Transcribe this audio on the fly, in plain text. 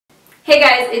Hey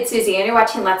guys, it's Susie and you're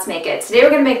watching Let's Make It. Today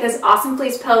we're going to make this awesome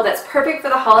fleece pillow that's perfect for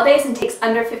the holidays and takes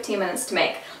under 15 minutes to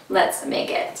make. Let's make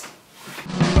it.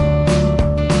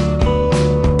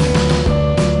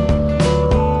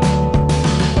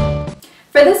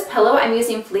 For this pillow, I'm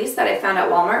using fleece that I found at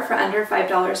Walmart for under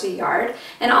 $5 a yard,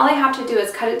 and all I have to do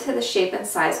is cut it to the shape and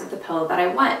size of the pillow that I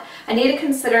want. I need to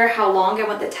consider how long I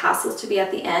want the tassels to be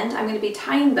at the end. I'm going to be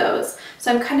tying those,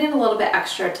 so I'm cutting a little bit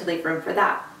extra to leave room for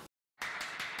that.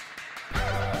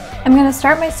 I'm going to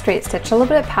start my straight stitch a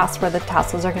little bit past where the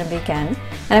tassels are going to begin,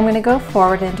 and I'm going to go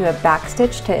forward and do a back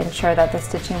stitch to ensure that the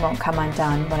stitching won't come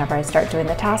undone whenever I start doing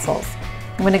the tassels.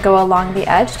 I'm going to go along the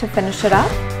edge to finish it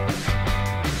up.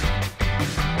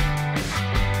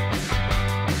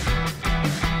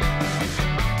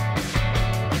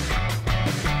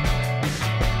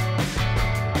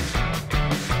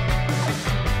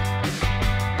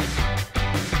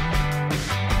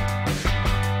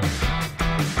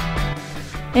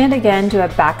 And again, do a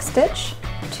back stitch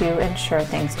to ensure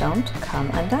things don't come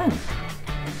undone.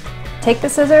 Take the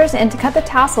scissors, and to cut the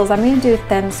tassels, I'm going to do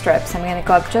thin strips. I'm going to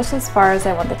go up just as far as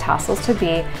I want the tassels to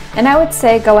be. And I would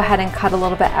say go ahead and cut a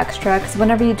little bit extra, because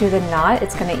whenever you do the knot,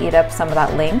 it's going to eat up some of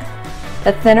that length.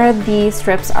 The thinner the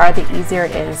strips are, the easier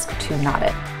it is to knot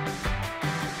it.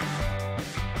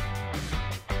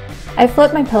 I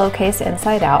flipped my pillowcase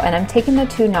inside out, and I'm taking the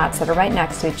two knots that are right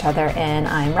next to each other and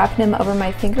I'm wrapping them over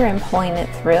my finger and pulling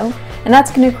it through, and that's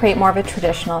going to create more of a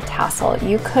traditional tassel.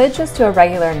 You could just do a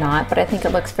regular knot, but I think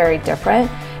it looks very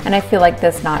different, and I feel like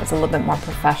this knot is a little bit more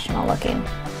professional looking.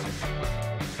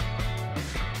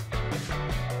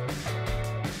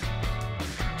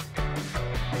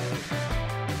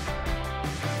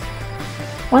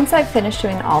 Once I've finished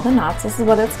doing all the knots, this is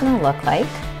what it's going to look like.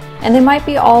 And they might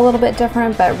be all a little bit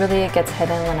different, but really it gets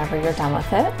hidden whenever you're done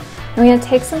with it. I'm going to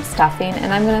take some stuffing,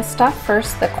 and I'm going to stuff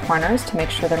first the corners to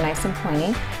make sure they're nice and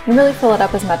pointy, and really fill it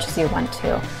up as much as you want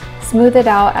to. Smooth it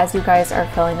out as you guys are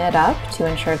filling it up to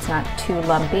ensure it's not too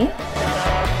lumpy.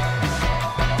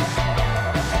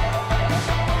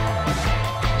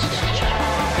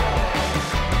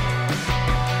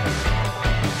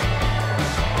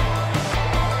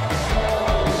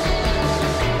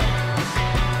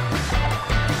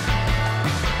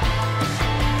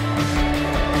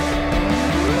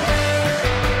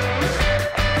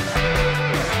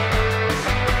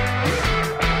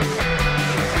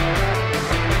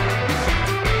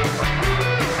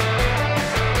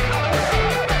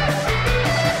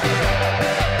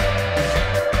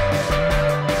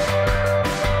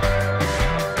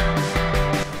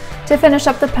 To finish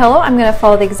up the pillow, I'm going to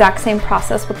follow the exact same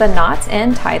process with the knots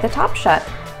and tie the top shut.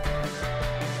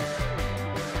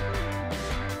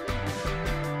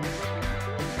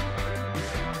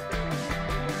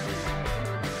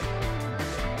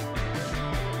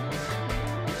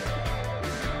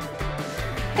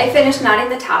 I finished knotting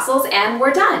the tassels and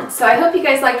we're done. So I hope you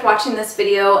guys liked watching this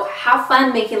video. Have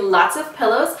fun making lots of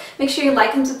pillows. Make sure you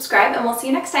like and subscribe, and we'll see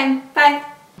you next time. Bye!